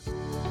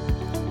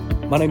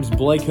My name is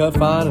Blake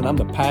Huffine, and I'm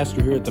the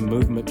pastor here at the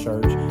Movement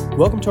Church.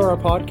 Welcome to our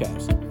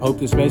podcast. I hope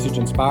this message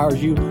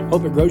inspires you.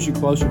 Hope it grows you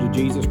closer to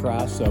Jesus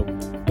Christ. So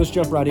let's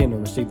jump right in and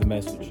receive the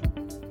message.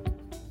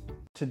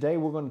 Today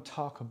we're going to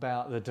talk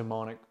about the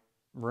demonic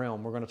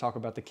realm. We're going to talk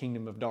about the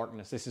kingdom of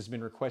darkness. This has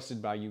been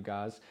requested by you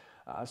guys.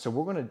 So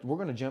we're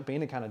going to jump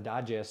in and kind of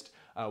digest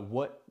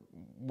what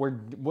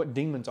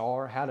demons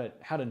are, how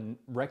to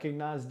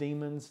recognize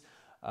demons,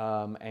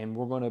 and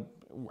we're going to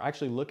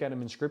actually look at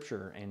them in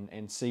Scripture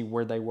and see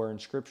where they were in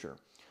Scripture.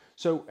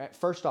 So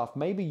first off,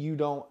 maybe you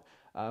don't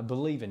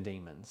believe in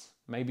demons.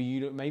 Maybe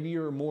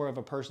you're more of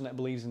a person that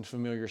believes in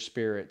familiar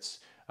spirits,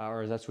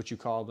 or that's what you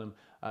call them.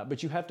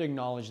 But you have to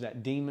acknowledge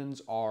that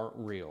demons are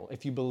real.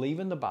 If you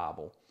believe in the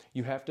Bible,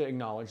 you have to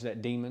acknowledge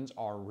that demons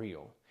are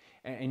real.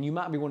 And you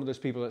might be one of those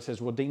people that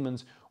says, well,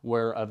 demons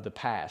were of the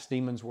past.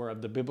 Demons were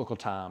of the biblical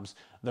times.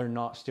 They're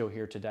not still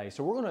here today.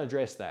 So we're going to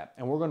address that,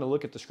 and we're going to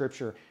look at the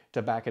Scripture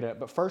to back it up.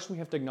 But first, we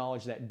have to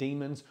acknowledge that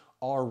demons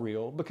are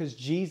real because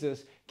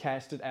Jesus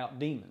casted out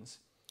demons.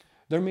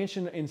 They're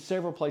mentioned in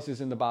several places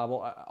in the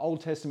Bible,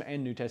 Old Testament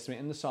and New Testament,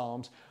 in the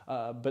Psalms.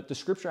 But the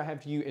Scripture I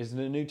have to you is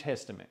the New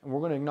Testament. And we're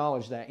going to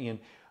acknowledge that in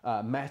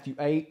Matthew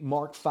 8,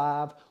 Mark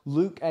 5,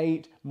 Luke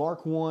 8,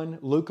 Mark 1,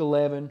 Luke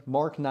 11,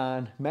 Mark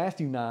 9,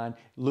 Matthew 9,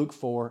 Luke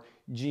 4.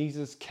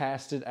 Jesus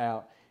casted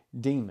out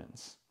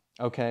demons,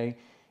 okay?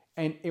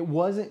 And it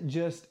wasn't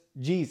just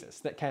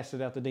Jesus that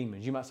casted out the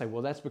demons. You might say,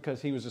 well, that's because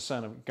he was the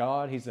Son of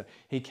God.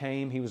 He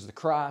came, he was the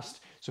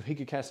Christ, so he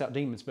could cast out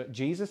demons. But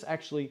Jesus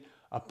actually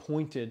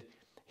appointed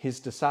his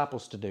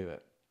disciples to do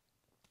it.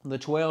 The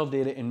 12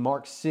 did it in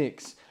Mark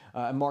 6.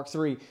 Mark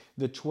 3,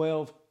 the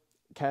 12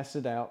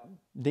 casted out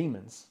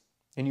demons.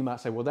 And you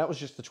might say, well, that was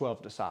just the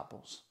 12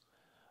 disciples.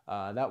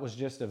 That was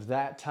just of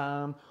that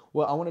time.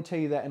 Well, I want to tell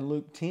you that in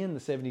Luke 10,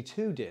 the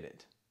 72 did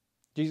it.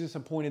 Jesus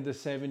appointed the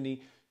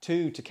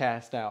 72 to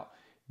cast out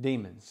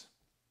demons.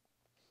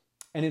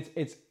 And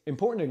it's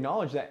important to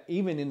acknowledge that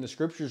even in the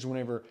Scriptures,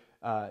 whenever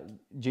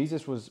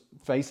Jesus was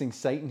facing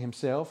Satan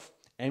himself,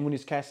 and when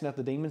he's casting out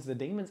the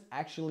demons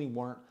actually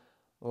weren't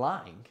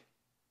lying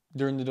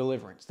during the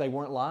deliverance. They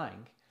weren't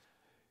lying.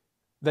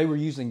 They were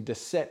using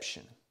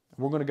deception.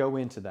 We're going to go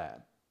into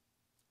that.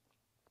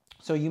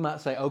 So you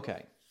might say,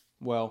 okay,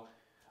 well,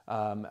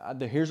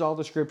 here's all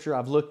the Scripture.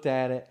 I've looked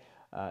at it.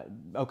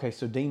 Okay,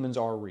 so demons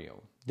are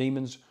real.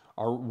 Demons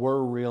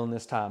were real in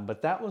this time.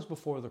 But that was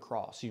before the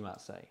cross, you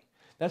might say.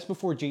 That's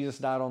before Jesus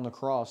died on the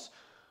cross.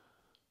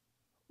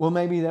 Well,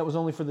 maybe that was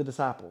only for the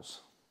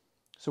disciples.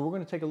 So we're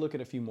going to take a look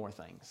at a few more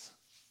things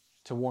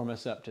to warm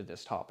us up to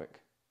this topic.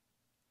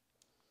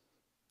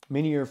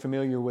 Many are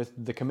familiar with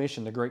the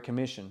commission, the Great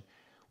Commission,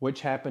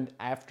 which happened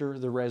after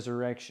the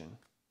resurrection.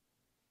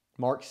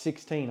 Mark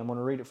 16, I'm going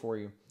to read it for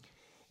you.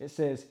 It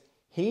says,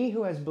 "He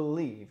who has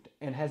believed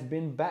and has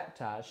been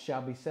baptized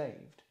shall be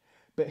saved,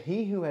 but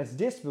he who has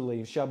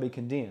disbelieved shall be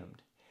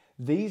condemned.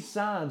 These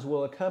signs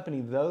will accompany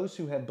those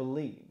who have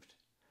believed."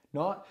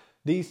 Not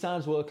these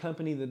signs will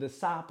accompany the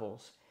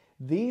disciples.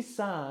 These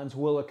signs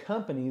will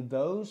accompany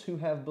those who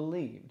have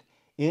believed.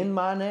 In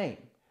my name,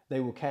 they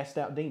will cast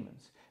out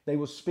demons. They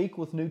will speak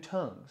with new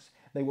tongues.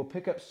 They will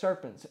pick up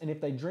serpents, and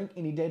if they drink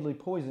any deadly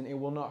poison, it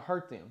will not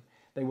hurt them.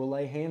 They will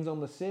lay hands on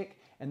the sick,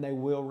 and they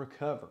will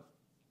recover.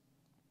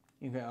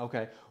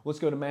 Okay, let's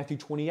go to Matthew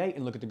 28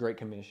 and look at the Great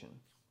Commission.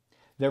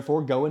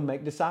 "Therefore, go and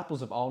make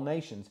disciples of all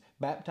nations,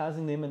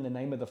 baptizing them in the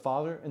name of the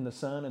Father and the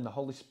Son and the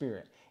Holy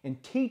Spirit,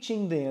 and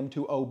teaching them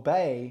to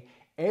obey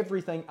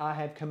everything I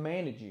have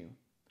commanded you."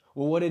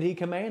 Well, what did he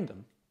command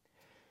them?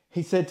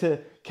 He said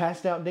to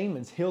cast out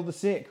demons, heal the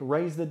sick,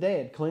 raise the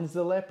dead, cleanse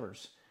the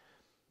lepers.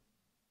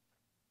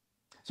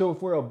 So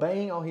if we're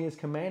obeying all he has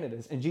commanded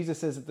us, and Jesus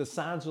says that the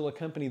signs will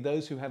accompany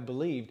those who have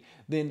believed,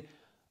 then,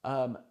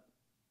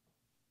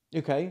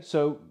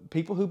 so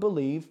people who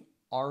believe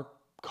are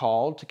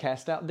called to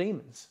cast out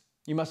demons.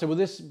 You might say, well,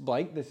 this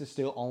is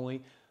still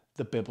only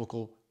the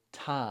biblical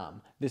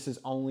time. This is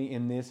only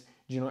in this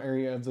general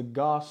area of the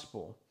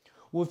gospel.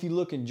 Well, if you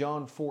look in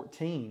John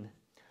 14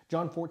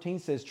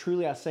 says,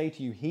 "Truly I say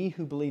to you, he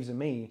who believes in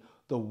me,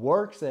 the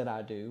works that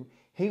I do,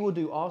 he will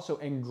do also,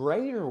 and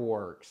greater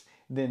works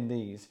than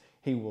these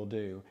he will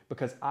do,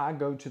 because I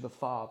go to the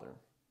Father."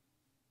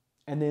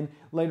 And then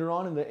later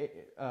on in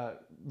the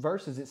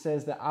verses, it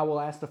says that I will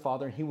ask the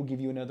Father, and he will give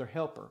you another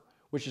helper,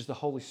 which is the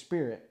Holy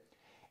Spirit,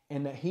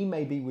 and that he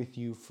may be with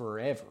you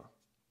forever.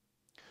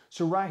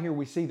 So right here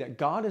we see that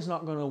God is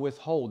not going to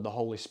withhold the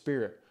Holy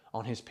Spirit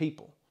on his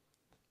people.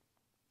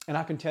 And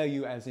I can tell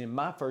you, as in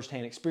my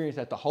firsthand experience,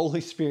 that the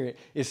Holy Spirit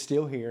is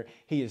still here.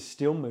 He is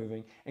still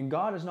moving. And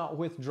God has not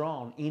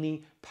withdrawn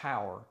any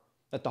power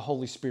that the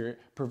Holy Spirit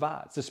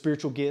provides. The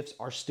spiritual gifts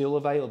are still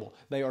available.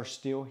 They are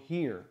still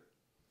here.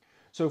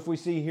 So if we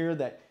see here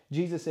that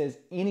Jesus says,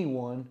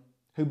 anyone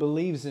who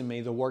believes in me,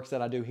 the works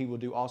that I do, he will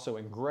do also,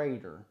 and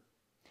greater.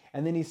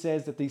 And then he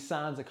says that these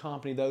signs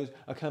accompany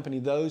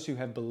those who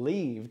have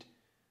believed.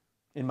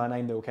 In my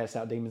name they will cast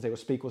out demons. They will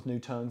speak with new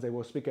tongues. They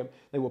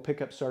will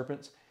pick up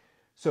serpents.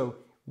 So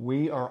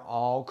we are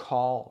all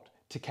called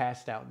to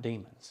cast out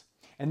demons.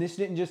 And this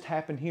didn't just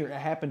happen here. It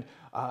happened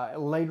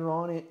later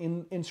on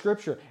in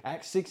Scripture.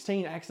 Acts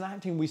 16, Acts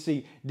 19, we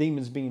see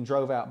demons being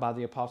drove out by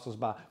the apostles,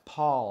 by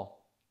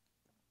Paul.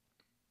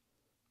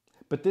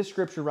 But this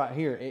Scripture right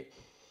here, it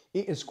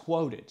is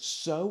quoted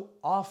so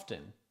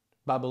often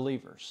by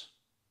believers.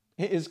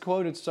 It is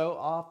quoted so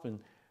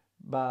often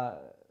by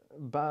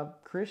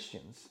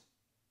Christians.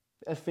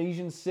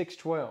 Ephesians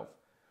 6:12.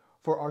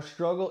 For our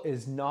struggle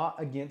is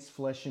not against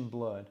flesh and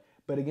blood,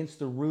 but against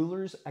the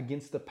rulers,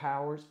 against the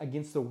powers,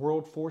 against the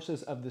world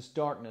forces of this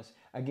darkness,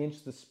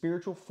 against the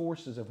spiritual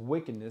forces of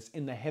wickedness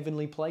in the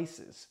heavenly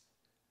places.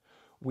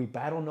 We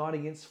battle not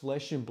against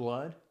flesh and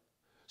blood.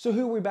 So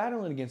who are we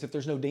battling against if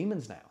there's no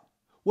demons now?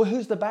 Well,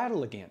 who's the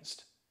battle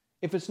against?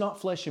 If it's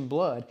not flesh and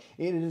blood,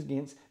 it is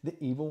against the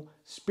evil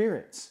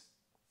spirits.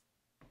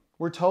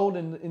 We're told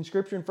in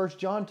Scripture in 1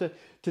 John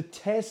to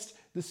test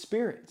the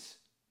spirits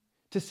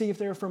to see if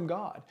they're from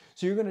God.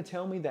 So you're going to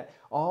tell me that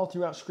all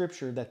throughout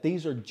Scripture that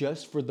these are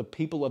just for the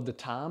people of the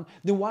time?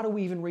 Then why do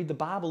we even read the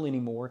Bible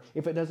anymore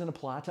if it doesn't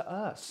apply to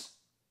us?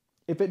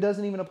 If it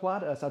doesn't even apply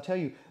to us, I'll tell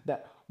you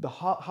that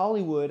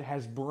Hollywood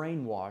has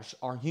brainwashed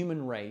our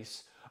human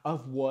race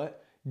of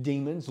what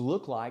demons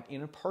look like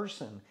in a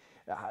person.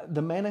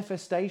 The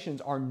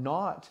manifestations are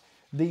not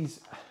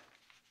these...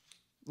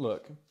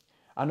 Look,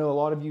 I know a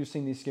lot of you have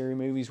seen these scary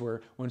movies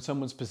where when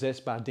someone's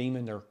possessed by a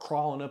demon, they're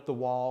crawling up the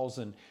walls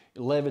and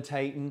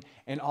levitating.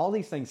 And all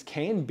these things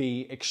can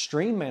be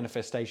extreme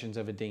manifestations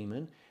of a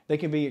demon. They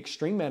can be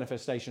extreme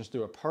manifestations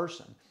through a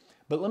person.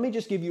 But let me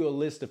just give you a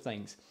list of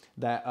things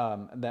that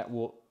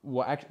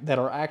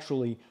are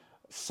actually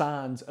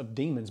signs of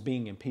demons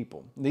being in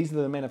people. These are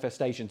the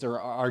manifestations. There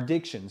are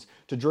addictions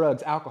to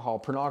drugs, alcohol,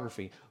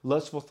 pornography,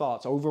 lustful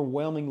thoughts,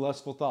 overwhelming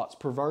lustful thoughts,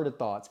 perverted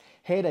thoughts,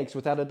 headaches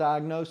without a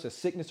diagnosis,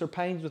 sickness or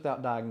pains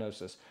without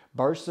diagnosis,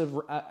 bursts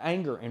of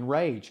anger and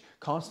rage,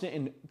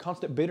 constant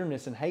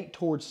bitterness and hate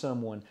towards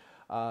someone,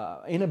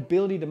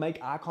 inability to make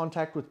eye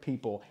contact with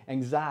people,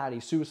 anxiety,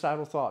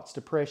 suicidal thoughts,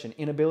 depression,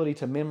 inability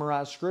to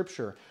memorize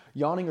Scripture,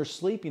 yawning or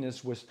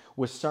sleepiness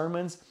with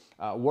sermons,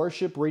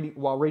 worship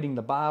while reading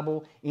the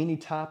Bible, any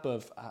type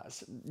of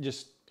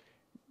just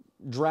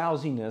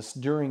drowsiness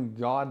during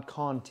God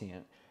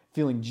content,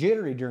 feeling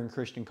jittery during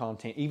Christian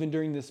content. Even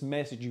during this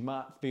message, you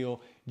might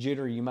feel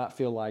jittery. You might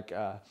feel like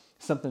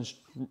something's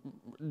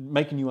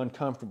making you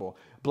uncomfortable.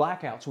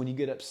 Blackouts when you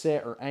get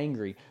upset or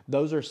angry.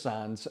 Those are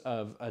signs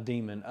of a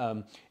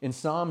demon.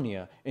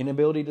 Insomnia,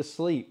 inability to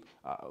sleep,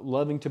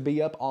 loving to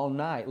be up all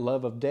night,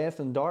 love of death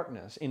and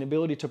darkness,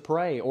 inability to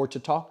pray or to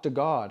talk to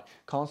God,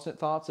 constant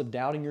thoughts of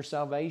doubting your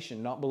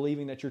salvation, not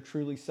believing that you're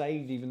truly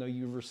saved even though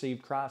you've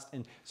received Christ.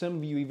 And some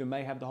of you even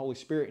may have the Holy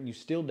Spirit and you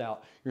still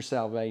doubt your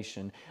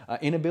salvation.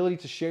 Inability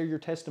to share your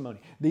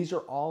testimony. These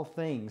are all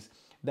things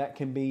that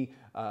can be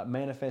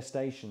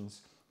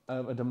manifestations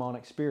of a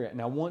demonic spirit.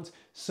 Now, once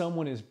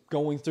someone is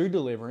going through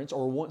deliverance,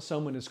 or once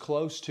someone is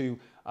close to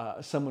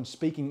someone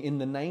speaking in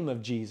the name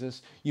of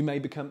Jesus, they may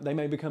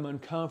become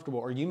uncomfortable,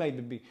 or you may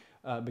be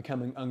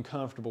becoming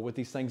uncomfortable with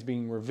these things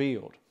being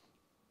revealed.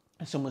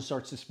 And someone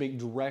starts to speak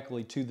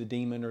directly to the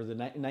demon, or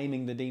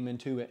naming the demon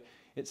to it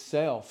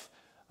itself.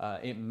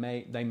 They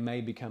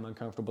may become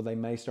uncomfortable. They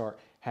may start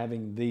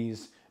having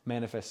these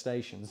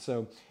manifestations.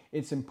 So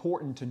it's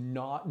important to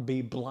not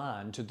be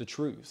blind to the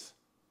truth.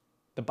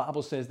 The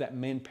Bible says that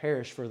men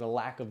perish for the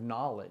lack of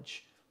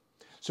knowledge.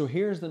 So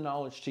here's the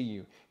knowledge to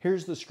you.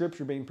 Here's the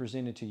Scripture being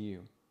presented to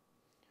you.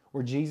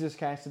 Where Jesus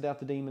casted out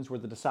the demons, where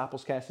the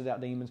disciples casted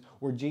out demons,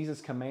 where Jesus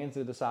commands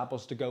the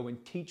disciples to go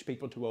and teach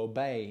people to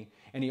obey.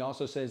 And He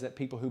also says that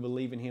people who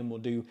believe in Him will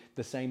do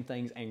the same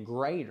things and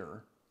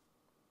greater.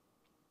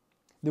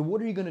 Then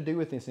what are you going to do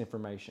with this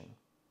information?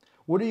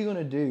 What are you going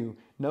to do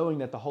knowing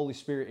that the Holy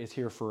Spirit is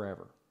here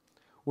forever?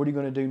 What are you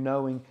going to do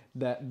knowing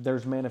that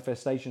there's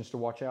manifestations to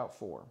watch out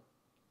for?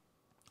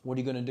 What are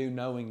you going to do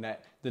knowing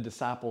that the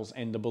disciples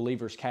and the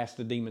believers cast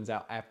the demons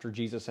out after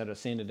Jesus had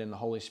ascended and the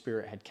Holy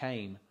Spirit had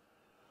came?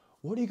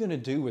 What are you going to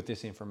do with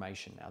this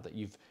information now that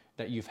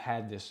you've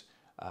had this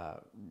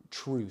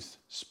truth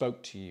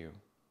spoke to you?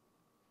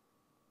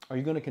 Are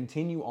you going to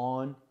continue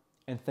on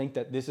and think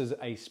that this is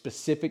a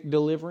specific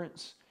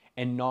deliverance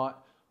and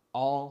not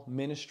all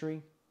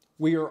ministry?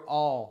 We are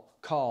all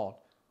called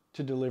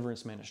to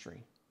deliverance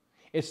ministry.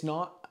 It's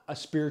not a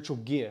spiritual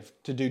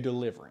gift to do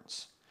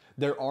deliverance.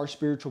 There are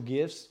spiritual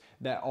gifts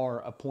that are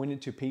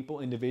appointed to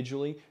people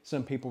individually.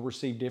 Some people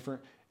receive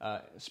different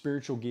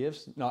spiritual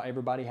gifts. Not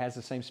everybody has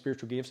the same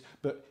spiritual gifts,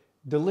 but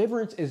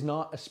deliverance is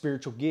not a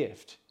spiritual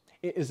gift.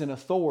 It is an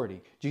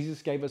authority.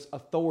 Jesus gave us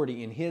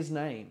authority in His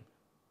name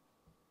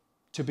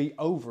to be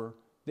over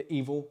the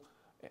evil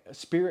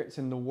spirits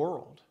in the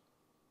world,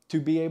 to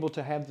be able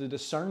to have the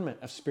discernment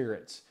of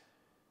spirits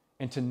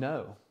and to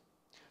know.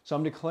 So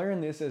I'm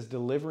declaring this as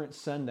Deliverance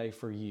Sunday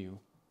for you.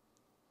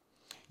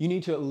 You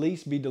need to at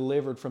least be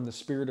delivered from the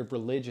spirit of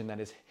religion that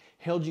has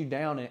held you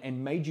down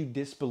and made you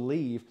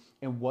disbelieve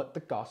in what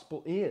the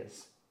gospel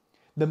is.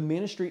 The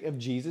ministry of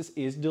Jesus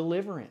is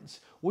deliverance.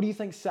 What do you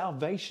think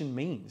salvation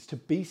means? To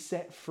be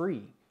set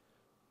free.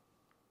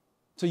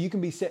 So you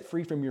can be set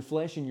free from your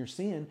flesh and your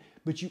sin,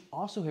 but you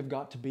also have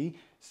got to be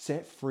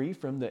set free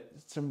from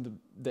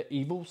the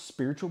evil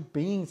spiritual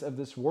beings of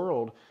this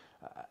world.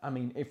 I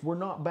mean, if we're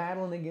not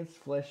battling against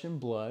flesh and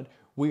blood,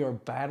 we are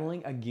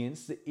battling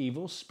against the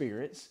evil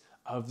spirits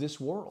of this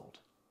world.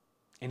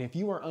 And if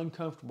you are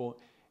uncomfortable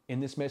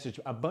in this message,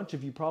 a bunch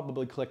of you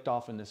probably clicked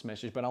off in this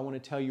message, but I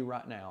want to tell you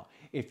right now,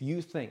 if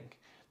you think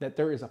that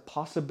there is a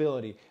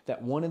possibility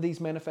that one of these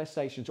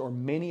manifestations or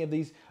many of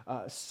these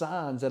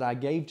signs that I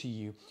gave to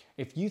you,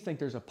 if you think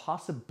there's a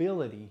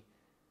possibility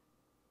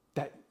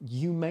that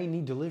you may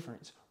need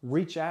deliverance,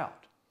 reach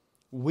out.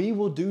 We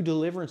will do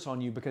deliverance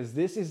on you because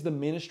this is the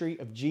ministry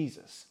of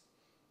Jesus.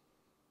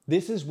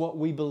 This is what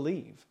we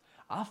believe.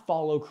 I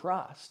follow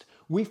Christ.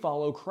 We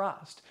follow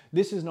Christ.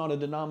 This is not a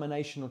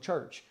denominational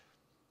church.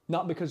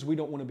 Not because we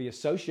don't want to be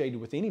associated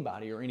with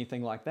anybody or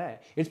anything like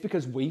that. It's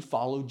because we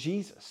follow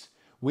Jesus.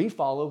 We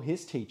follow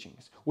His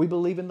teachings. We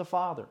believe in the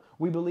Father.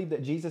 We believe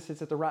that Jesus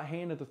sits at the right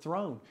hand of the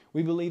throne.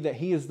 We believe that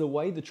He is the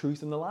way, the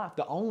truth, and the life,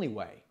 the only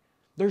way.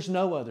 There's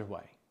no other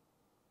way.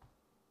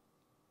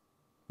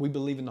 We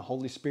believe in the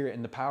Holy Spirit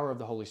and the power of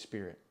the Holy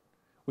Spirit.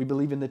 We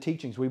believe in the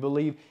teachings. We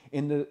believe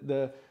in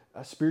the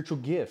spiritual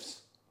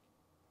gifts.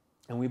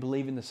 And we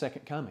believe in the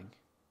second coming.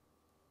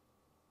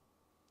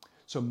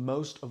 So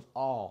most of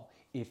all,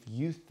 if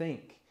you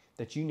think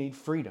that you need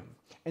freedom,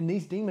 and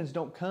these demons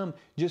don't come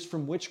just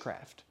from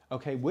witchcraft,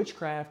 okay?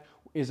 Witchcraft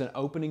is an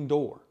opening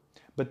door,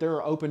 but there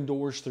are open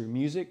doors through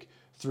music,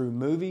 through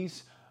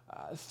movies,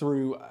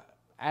 through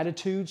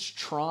attitudes,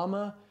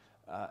 trauma,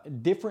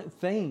 different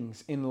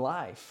things in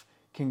life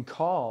can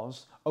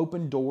cause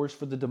open doors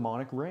for the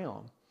demonic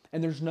realm.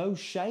 And there's no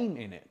shame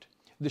in it.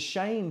 The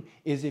shame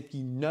is if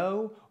you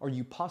know or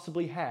you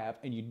possibly have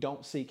and you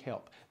don't seek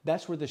help.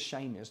 That's where the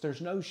shame is. There's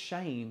no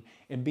shame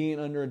in being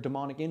under a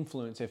demonic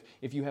influence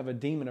if you have a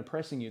demon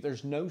oppressing you.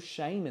 There's no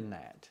shame in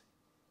that.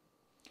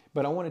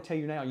 But I want to tell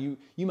you now, you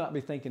might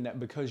be thinking that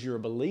because you're a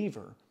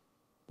believer,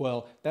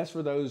 well, that's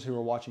for those who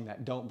are watching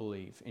that don't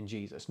believe in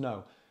Jesus.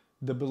 No,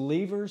 the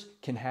believers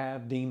can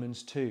have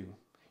demons too.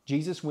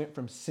 Jesus went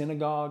from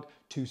synagogue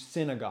to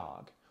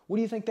synagogue. What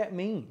do you think that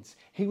means?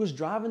 He was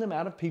driving them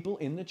out of people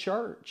in the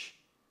church.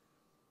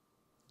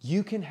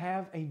 You can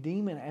have a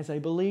demon as a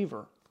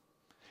believer,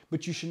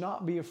 but you should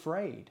not be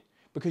afraid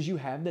because you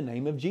have the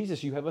name of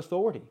Jesus. You have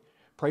authority.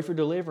 Pray for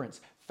deliverance,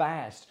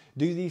 fast,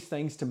 do these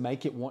things to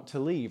make it want to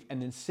leave,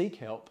 and then seek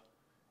help.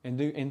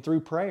 And through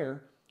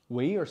prayer,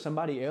 we or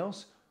somebody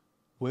else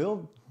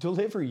will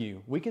deliver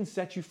you. We can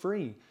set you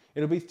free.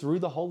 It'll be through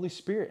the Holy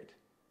Spirit.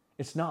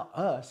 It's not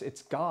us,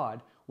 it's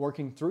God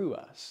working through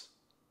us.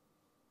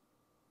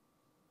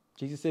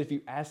 Jesus said, if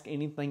you ask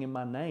anything in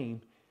my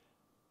name,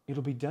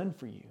 it'll be done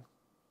for you.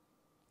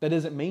 That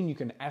doesn't mean you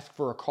can ask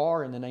for a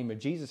car in the name of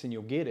Jesus and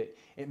you'll get it.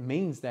 It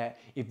means that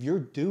if you're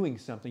doing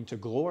something to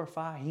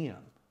glorify Him,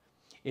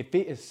 if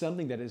it is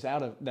something that is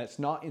that's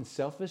not in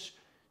selfish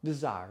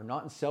desire,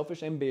 not in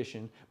selfish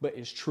ambition, but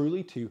is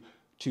truly to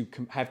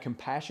have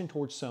compassion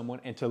towards someone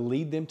and to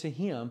lead them to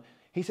Him,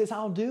 He says,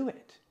 I'll do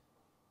it.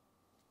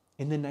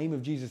 In the name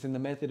of Jesus, in the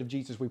method of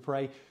Jesus, we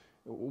pray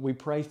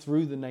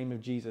through the name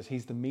of Jesus.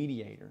 He's the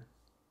mediator.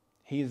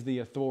 He is the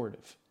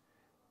authoritative.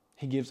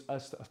 He gives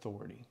us the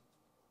authority.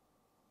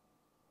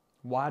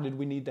 Why did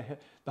we need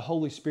the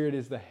Holy Spirit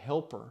is the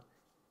helper.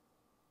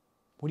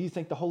 What do you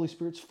think the Holy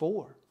Spirit's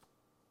for?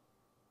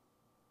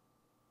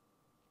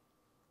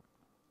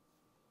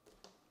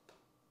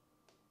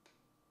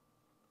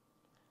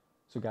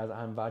 So guys,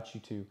 I invite you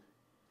to,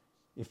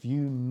 if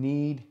you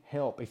need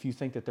help, if you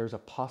think that there's a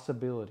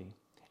possibility,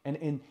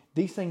 and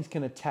these things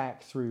can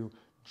attack through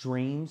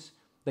dreams.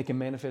 They can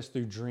manifest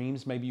through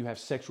dreams. Maybe you have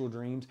sexual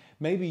dreams.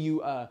 Maybe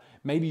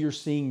you're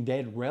seeing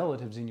dead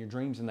relatives in your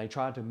dreams and they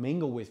try to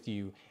mingle with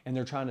you and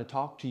they're trying to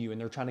talk to you and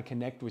they're trying to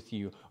connect with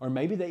you. Or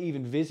maybe they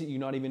even visit you,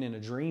 not even in a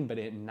dream, but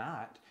at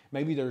night.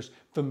 Maybe there's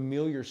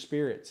familiar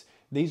spirits.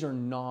 These are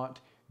not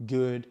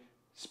good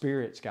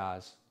spirits,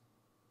 guys.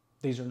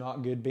 These are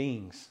not good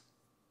beings.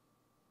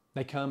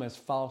 They come as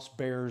false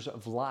bearers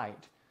of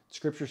light.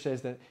 Scripture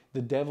says that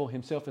the devil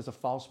himself is a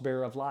false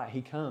bearer of light.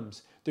 He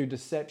comes through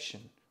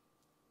deception.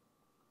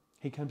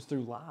 He comes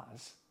through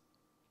lies.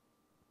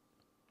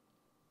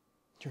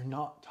 You're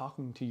not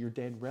talking to your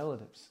dead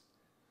relatives.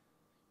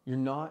 You're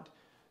not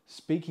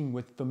speaking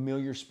with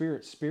familiar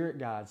spirits, spirit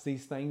guides.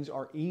 These things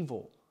are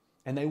evil,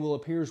 and they will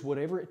appear as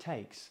whatever it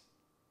takes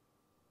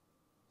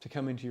to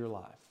come into your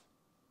life.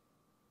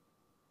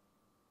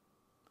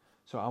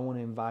 So I want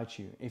to invite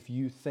you, if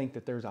you think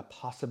that there's a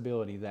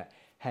possibility that,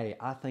 hey,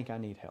 I think I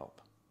need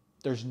help,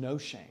 there's no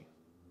shame.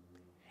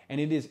 And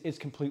it's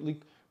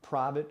completely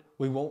private.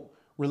 We won't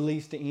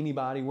release to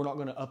anybody. We're not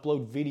going to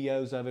upload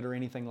videos of it or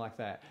anything like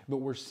that. But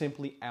we're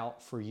simply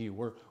out for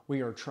you.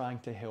 We are trying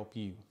to help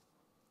you.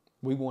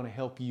 We want to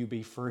help you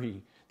be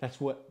free.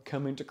 That's what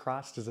coming to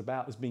Christ is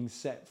about, is being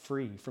set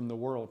free from the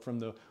world, from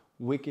the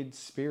wicked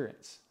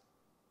spirits.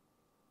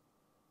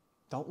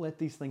 Don't let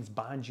these things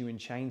bind you in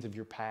chains of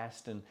your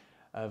past and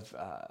of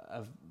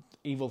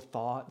evil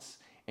thoughts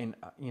and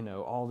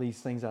all these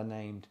things I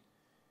named.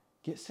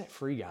 Get set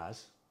free,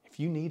 guys. If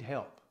you need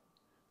help,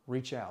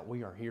 reach out.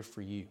 We are here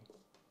for you.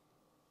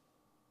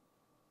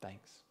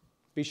 Thanks.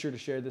 Be sure to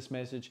share this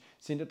message.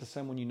 Send it to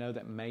someone you know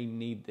that may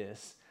need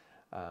this.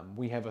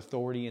 We have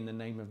authority in the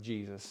name of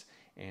Jesus,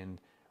 and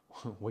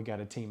we got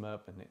to team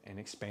up and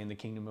expand the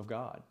kingdom of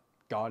God.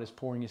 God is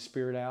pouring His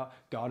Spirit out.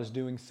 God is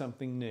doing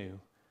something new.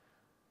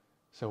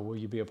 So will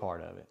you be a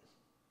part of it?